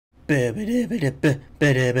Oh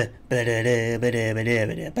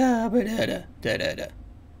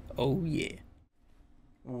yeah.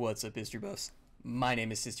 What's up, history buffs? My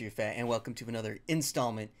name is Sister Fat, and welcome to another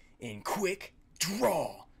installment in Quick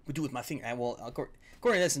Draw. We'll do it with my finger. Well, according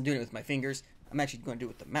to this, I'm doing it with my fingers. I'm actually going to do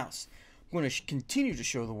it with the mouse. I'm going to continue to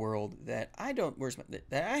show the world that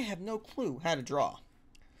that I have no clue how to draw.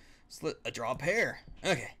 So draw a pear.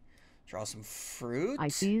 Okay. Draw some fruit. I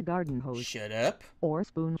see a garden hose. Shut up. Or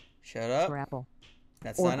spoon. Shut up. Or apple.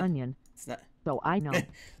 That's or not onion. It's not. So I know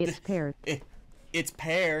it's pear. It's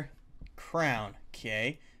pear. Crown.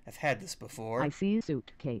 Okay. I've had this before. I see a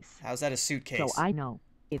suitcase. How's that a suitcase? So I know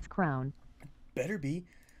it's crown. Better be.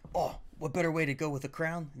 Oh, what better way to go with a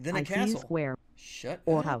crown than a I castle? see square. Shut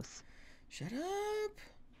or up. house. Shut up.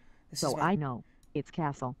 So I know it's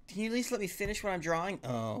castle. Can you at least let me finish what I'm drawing?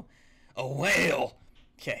 Oh, a whale.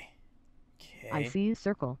 Okay. Okay. I see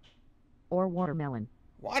circle. Or watermelon.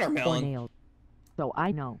 Watermelon. Or nail. So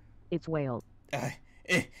I know it's whale. A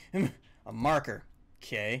marker.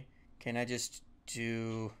 Okay. Can I just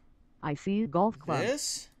do I see golf club.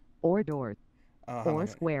 this? Or door. Or no.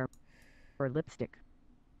 square. Or lipstick.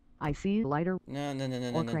 I see lighter.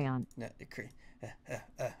 No. Or crayon. No.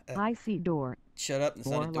 I see door. Shut up. That's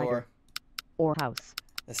not a door. Lighter. Or house.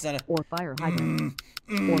 That's not a. Or fire hydrant.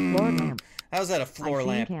 Or floor lamp. How's that a floor I see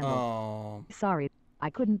lamp? candle. Oh. Sorry, I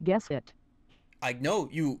couldn't guess it. I know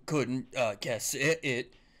you couldn't guess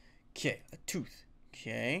it. Okay, a tooth.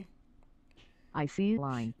 Okay. I see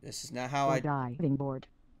line. This is not how Or I. diving board.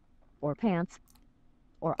 Or pants.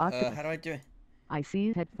 Or octopus. How do I do it? I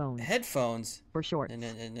see headphones. Headphones. For shorts.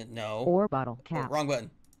 No. Or bottle Oh, cap. wrong button.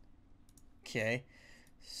 Okay.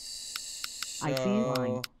 So... I see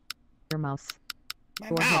line. Your mouse. My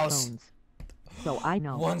or mouse. Headphones. So I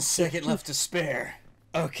know. 1 second left to spare.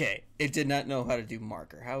 Okay. It did not know how to do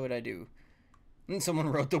marker. How would I do? And someone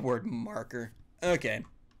wrote the word marker. Okay.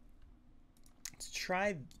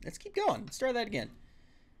 Let's keep going. Let's try that again.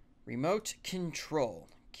 Remote control.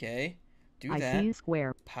 Okay. Do that. I see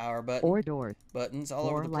square. Power button. Or door. Buttons all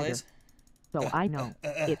or over the place. So I know.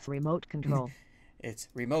 It's remote control. It's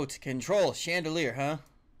remote control. Chandelier, huh?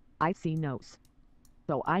 I see nose.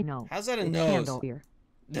 So I know. How's that a it's nose? Chandelier.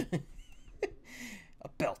 A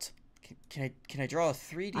belt. Can I draw a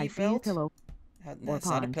 3D I belt? see pillow. That's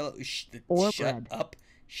not a pillow. Or shut bread. up.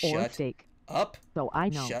 Or Shut steak. up. So I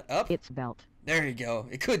know. Shut up. It's belt. There you go.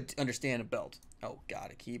 It could understand a belt. Oh, God,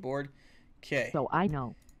 a keyboard. Okay. So I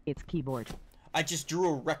know. It's keyboard. I just drew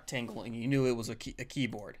a rectangle and you knew it was a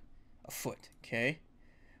keyboard. A foot. Okay.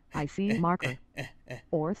 I see marker.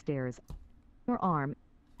 Or stairs. Or arm.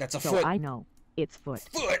 That's a so foot. I know. It's foot.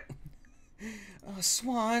 Foot. Oh,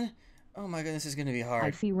 swan. Oh my goodness, this is gonna be hard. I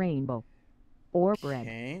see rainbow. Or bread.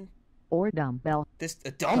 Okay. Or dumbbell.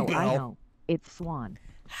 A dumbbell? So I know. It's swan.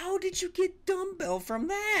 How did you get dumbbell from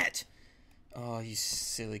that? Oh, you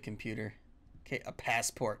silly computer. Okay, a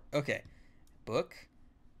passport. Okay. Book.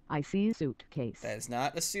 I see suitcase. That is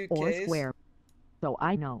not a suitcase. Or square. So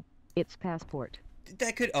I know. It's passport.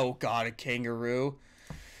 That could... Oh, God, a kangaroo.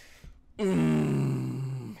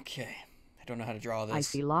 Okay. I don't know how to draw this. I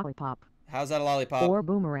see lollipop. How's that a lollipop? Or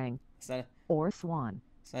boomerang. It's not a... Or swan.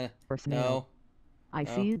 It's not a... Or snail. No. I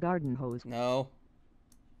see garden hose. No.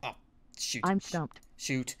 Oh, shoot. I'm stumped.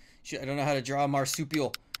 Shoot. I don't know how to draw a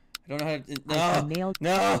marsupial. I don't know how to... No. I see nail.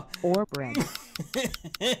 No. Or bread.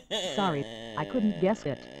 Sorry, I couldn't guess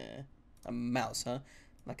it. A mouse, huh?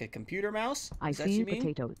 Like a computer mouse? I Is that see what you mean?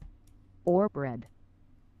 potatoes. Or bread.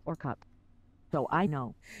 Or cup. So I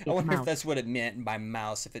know. It's I wonder mouse. if that's what it meant by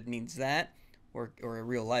mouse. If it means that, or a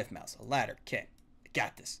real life mouse. A ladder. Okay.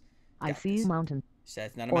 Got this. I see mountain. So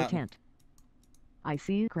that's not a or mountain. tent. I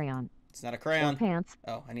see crayon. It's not a crayon. Or pants.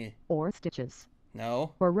 Oh, I need... Or stitches.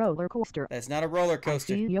 No. Or roller coaster. That's not a roller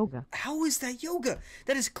coaster. I see yoga. How is that yoga?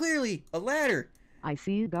 That is clearly a ladder. I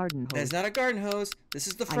see garden hose. That's not a garden hose. This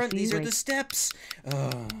is the front. These are the rake. steps.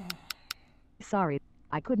 Sorry,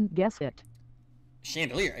 I couldn't guess it.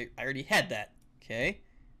 Chandelier. I already had that. Okay.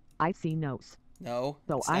 I see nose. No.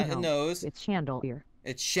 So it's I not know. a nose. It's chandelier.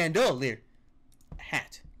 It's chandelier. A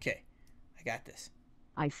hat. Okay. I got this.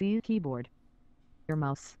 I see keyboard. Your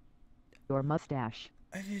mouse. Your mustache.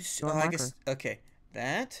 Your I guess. Okay.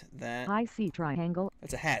 That. I see triangle.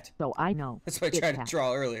 That's a hat. So I know. That's what I tried to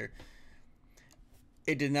draw earlier.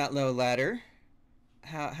 It did not know ladder.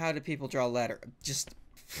 How do people draw ladder? Just.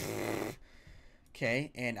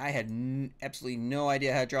 Okay. And I had absolutely no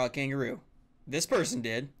idea how to draw a kangaroo. This person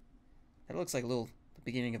did. That looks like the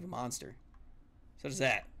beginning of a monster. So does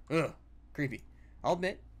that. Ugh. Creepy. I'll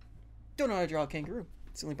admit. Don't know how to draw a kangaroo.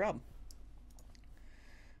 It's the only problem.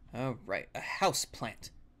 Alright. A house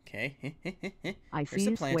plant. Okay. I There's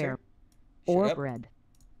see a planter. square. Shut Or up. bread.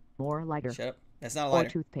 Or lighter. Shut up. That's not a Or lighter.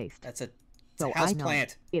 toothpaste. That's a So house I know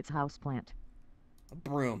plant. it's house plant. A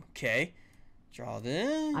broom. Okay. Draw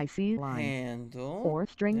the I see line. handle. Or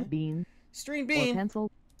string bean. String Or bean.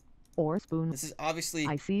 pencil. Or spoon. This is obviously.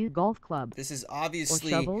 I see golf club. This is Or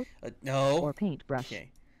obviously. shovel. No. Or paintbrush.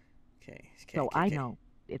 Okay. So I know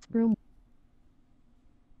it's broom.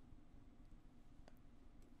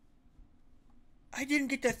 I didn't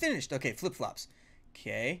get that finished. Okay, flip-flops.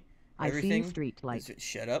 Okay. Everything. I see street light.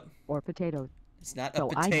 Shut up. Or potato. It's not so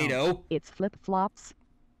a potato. I know it's flip-flops.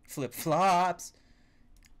 Flip-flops.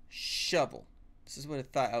 Shovel. This is what I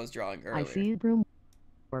thought I was drawing earlier. I see broom.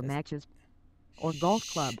 Or matches. Or golf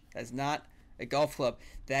club. That's not a golf club.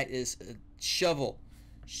 That is a shovel.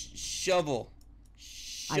 Shovel.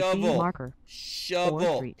 Shovel. I see marker. Shovel.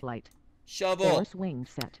 Or street light. Shovel. Or swing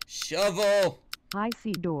set. Shovel. I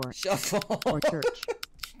see door. Shovel. Or church.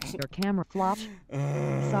 Your camera flopped.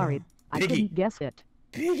 Sorry, I couldn't guess it.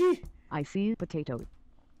 Piggy. I see potato.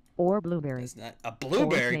 Or blueberry. That's not a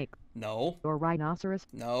blueberry. Or snake. No. Or rhinoceros.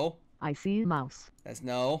 No. I see mouse. That's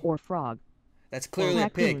no. Or frog. That's clearly or a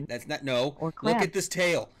pig. That's not no. Or crab. Look at this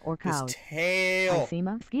tail. Or cow. This tail. I see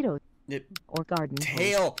mosquito. Or garden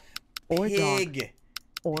tail. Hose. Or pig. dog.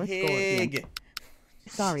 Or pig. scorpion.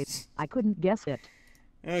 Sorry, I couldn't guess it.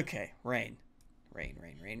 Okay, rain. Rain.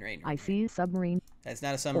 I see submarine. That's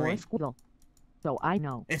not a submarine. Or squirrel. So I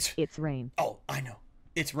know it's rain. Oh, I know.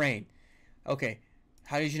 It's rain. Okay.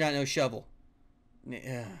 How did you not know shovel?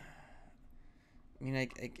 I mean,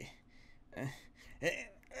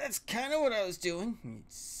 that's kind of what I was doing. You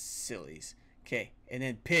sillies. Okay, and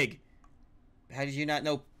then pig. How did you not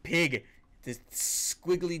know pig? The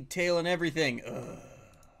squiggly tail and everything.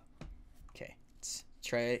 Okay, let's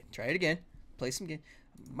try it again. Play some game.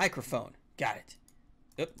 Microphone. Got it.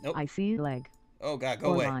 Nope. I see leg. Oh God, go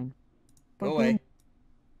or away. Line. Go away.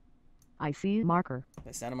 I see marker.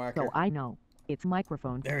 That's not a marker. So I know it's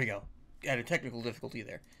microphone. There we go. Got a technical difficulty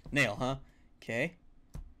there. Nail, huh? Okay.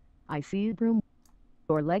 I see broom.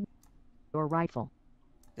 Or leg. Or rifle.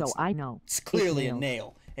 So I know it's clearly a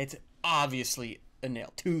nail. It's obviously a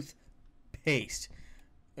nail. Toothpaste.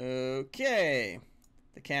 Okay.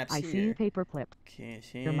 The cap's I here. see paper clip. Okay.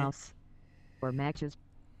 Your mouse. Or matches.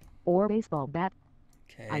 Or baseball bat.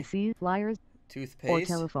 Okay. I see flyers. Toothpaste. Or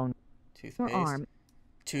telephone. Toothpaste. Or arm.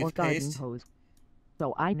 Toothpaste. Or garden hose.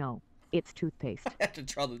 So I know it's toothpaste. I have to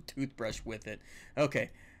draw the toothbrush with it. Okay.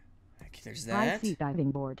 There's that. I see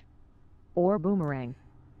diving board. Or boomerang.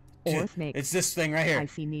 Or snake. It's this thing right here. I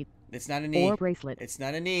see knee. It's not a knee. Or bracelet. It's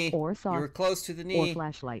not a knee. Or sock. You were close to the knee. Or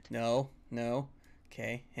flashlight. No.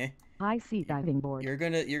 Okay. I see diving board.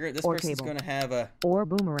 This or person's cable. gonna have a. Or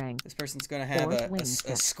boomerang. This person's gonna have or a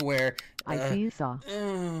square. I see saw.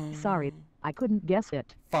 Sorry, I couldn't guess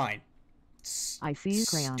it. Fine. I see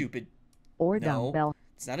crayon. Stupid. Or no, dumbbell.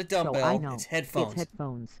 It's not a dumbbell. So I know it's headphones. It's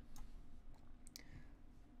headphones.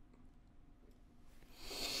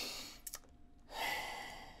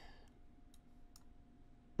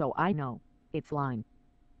 So I know it's line.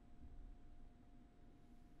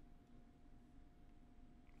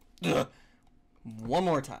 Ugh. One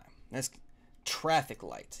more time. That's traffic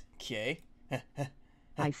light. Okay.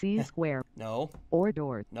 I see square. No. Or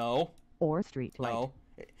door. No. Or street light. No.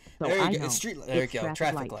 So there you I go. know It's street light. There you go.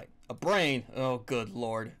 Traffic light. A brain. Oh, good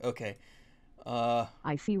lord. Okay.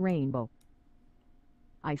 I see rainbow.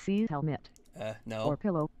 I see helmet. No. Or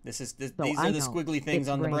pillow. These are the know squiggly things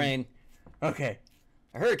on the brain. Okay.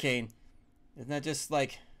 A hurricane. Isn't that just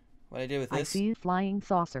like what I did with this? I see flying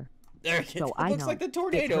saucer. There So it I looks know like the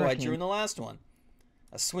tornado I drew hurricane. in the last one.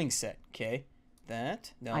 A swing set. Okay.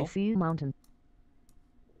 That. No. I see mountain.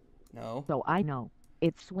 No. So I know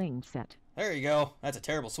it's swing set. There you go. That's a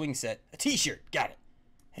terrible swing set. A t-shirt. Got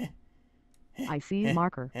it. I see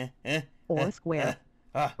marker. Or square.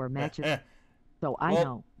 Or matches. So I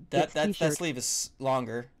know it's that sleeve is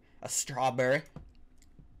longer. A strawberry.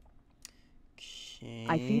 Okay.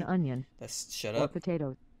 I see onion. That's shut Or up.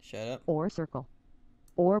 potato. Shut up. Or circle.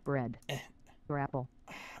 Or bread. Or apple.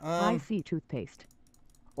 I see toothpaste.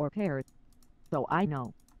 Or pear. So I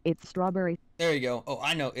know it's strawberry. There you go. Oh,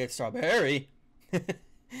 I know it's strawberry.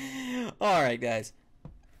 Alright, guys.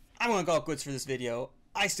 I'm going to call it quits for this video.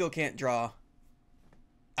 I still can't draw.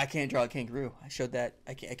 I can't draw a kangaroo. I showed that.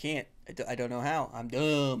 I can't. I don't know how. I'm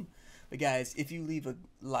dumb. But guys, if you leave a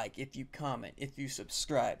like, if you comment, if you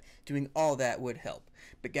subscribe, doing all that would help.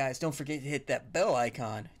 But guys, don't forget to hit that bell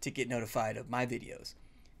icon to get notified of my videos.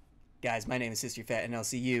 Guys, my name is Sister Fat, and I'll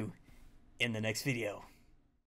see you in the next video.